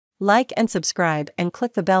Like and subscribe and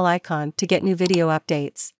click the bell icon to get new video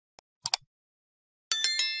updates.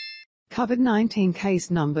 COVID-19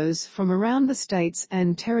 case numbers from around the states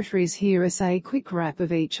and territories. Here is a quick wrap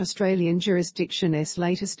of each Australian jurisdiction's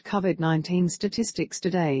latest COVID-19 statistics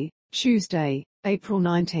today, Tuesday, April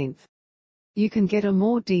 19th. You can get a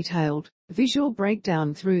more detailed, visual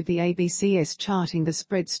breakdown through the ABC's Charting the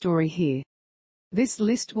Spread story here. This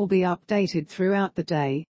list will be updated throughout the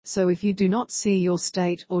day, so if you do not see your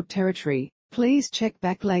state or territory, please check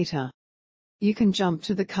back later. You can jump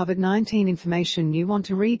to the COVID-19 information you want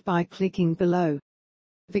to read by clicking below.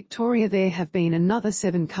 Victoria. There have been another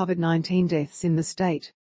 7 COVID-19 deaths in the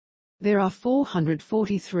state. There are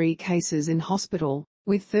 443 cases in hospital,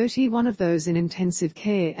 with 31 of those in intensive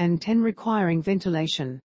care and 10 requiring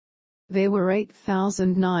ventilation. There were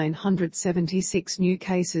 8,976 new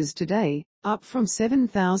cases today, up from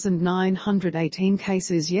 7,918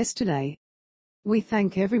 cases yesterday. We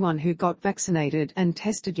thank everyone who got vaccinated and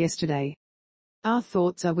tested yesterday. Our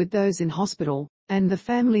thoughts are with those in hospital, and the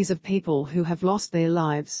families of people who have lost their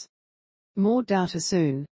lives. More data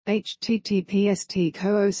soon.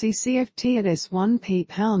 https://coccft@s1p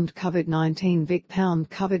pound COVID-19 vic pound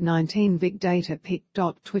COVID-19 vic data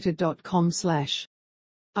pic.twitter.com/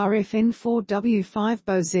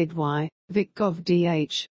 RFN4W5BOZY,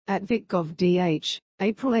 VicGovDH, @VicGovDH,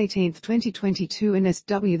 April 18, 2022.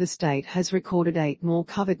 NSW. The state has recorded 8 more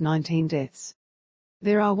COVID-19 deaths.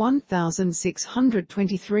 There are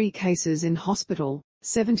 1,623 cases in hospital,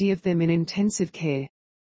 70 of them in intensive care.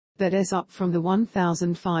 That is up from the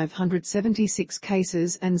 1,576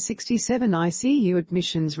 cases and 67 ICU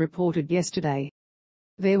admissions reported yesterday.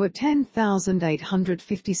 There were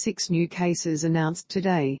 10,856 new cases announced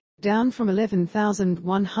today, down from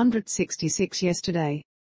 11,166 yesterday.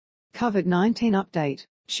 COVID-19 update.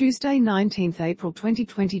 Tuesday, 19 April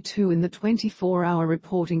 2022. In the 24-hour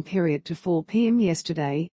reporting period to 4 p.m.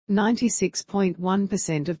 yesterday,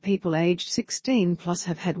 96.1% of people aged 16 plus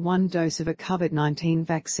have had one dose of a COVID-19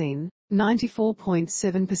 vaccine,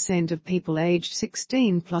 94.7% of people aged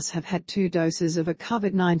 16 plus have had 2 doses of a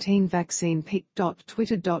COVID-19 vaccine.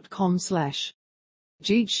 pic.twitter.com/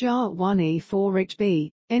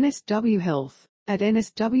 GeeSha1E4HB, NSW Health,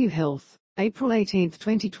 @NSW Health. April 18,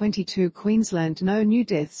 2022. Queensland. No new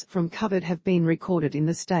deaths from COVID have been recorded in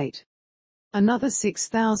the state. Another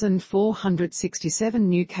 6,467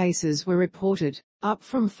 new cases were reported, up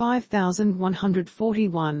from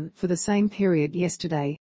 5,141 for the same period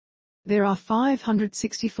yesterday. There are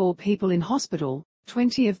 564 people in hospital,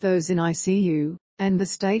 20 of those in ICU, and the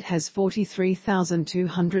state has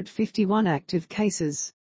 43,251 active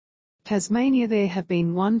cases. Tasmania. There have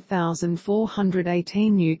been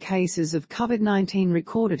 1,418 new cases of COVID-19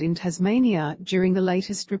 recorded in Tasmania during the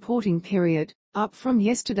latest reporting period, up from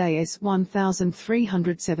yesterday's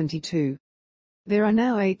 1,372. There are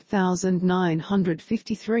now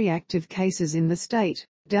 8,953 active cases in the state,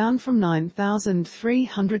 down from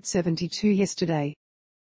 9,372 yesterday.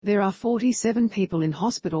 There are 47 people in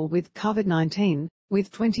hospital with COVID-19,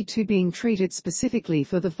 with 22 being treated specifically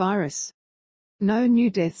for the virus. No new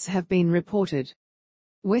deaths have been reported.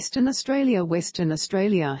 Western Australia. Western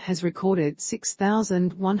Australia has recorded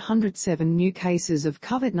 6,107 new cases of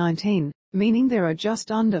COVID-19, meaning there are just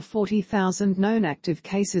under 40,000 known active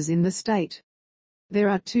cases in the state. There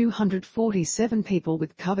are 247 people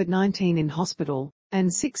with COVID-19 in hospital,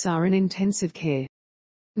 and 6 are in intensive care.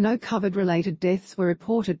 No COVID-related deaths were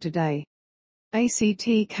reported today.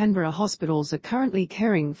 ACT Canberra hospitals are currently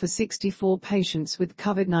caring for 64 patients with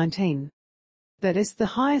COVID-19. That is the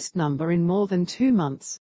highest number in more than 2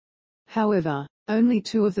 months. However, only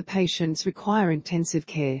 2 of the patients require intensive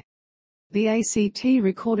care. The ACT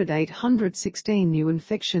recorded 816 new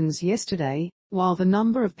infections yesterday, while the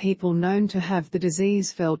number of people known to have the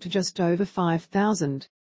disease fell to just over 5,000.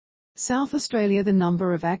 South Australia. The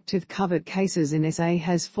number of active COVID cases in SA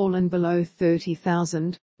has fallen below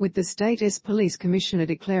 30,000, with the state's police commissioner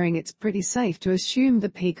declaring it's pretty safe to assume the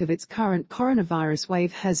peak of its current coronavirus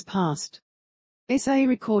wave has passed. SA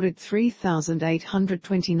recorded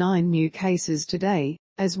 3,829 new cases today,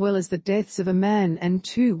 as well as the deaths of a man and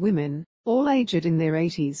 2 women, all aged in their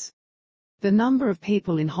 80s. The number of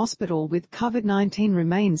people in hospital with COVID-19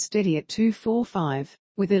 remains steady at 245,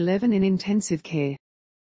 with 11 in intensive care.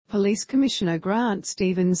 Police Commissioner Grant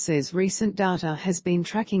Stevens says recent data has been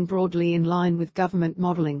tracking broadly in line with government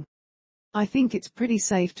modelling. I think it's pretty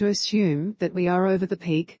safe to assume that we are over the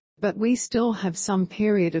peak, but we still have some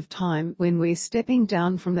period of time when we're stepping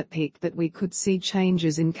down from that peak that we could see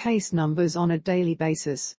changes in case numbers on a daily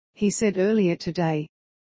basis, he said earlier today.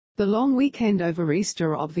 The long weekend over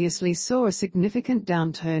Easter obviously saw a significant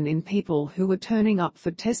downturn in people who were turning up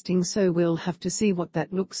for testing, so we'll have to see what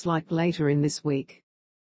that looks like later in this week.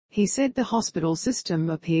 He said the hospital system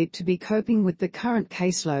appeared to be coping with the current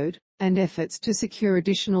caseload, and efforts to secure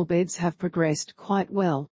additional beds have progressed quite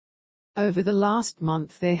well. Over the last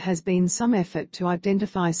month there has been some effort to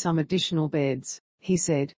identify some additional beds, he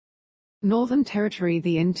said. Northern Territory,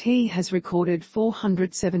 the NT, has recorded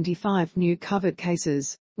 475 new COVID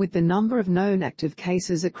cases, with the number of known active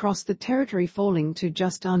cases across the territory falling to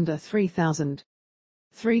just under 3,000.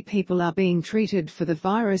 3 people are being treated for the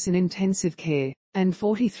virus in intensive care, and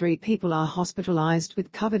 43 people are hospitalized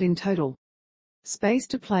with COVID in total. Space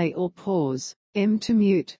to play or pause, M to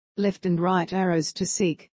mute, left and right arrows to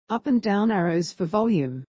seek, up and down arrows for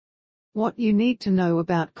volume. What you need to know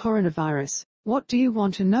about coronavirus. What do you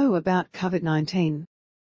want to know about COVID-19?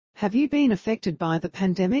 Have you been affected by the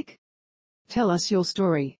pandemic? Tell us your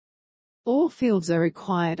story. All fields are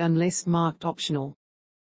required unless marked optional.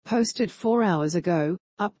 Posted 4 hours ago,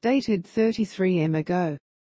 updated 33 m ago.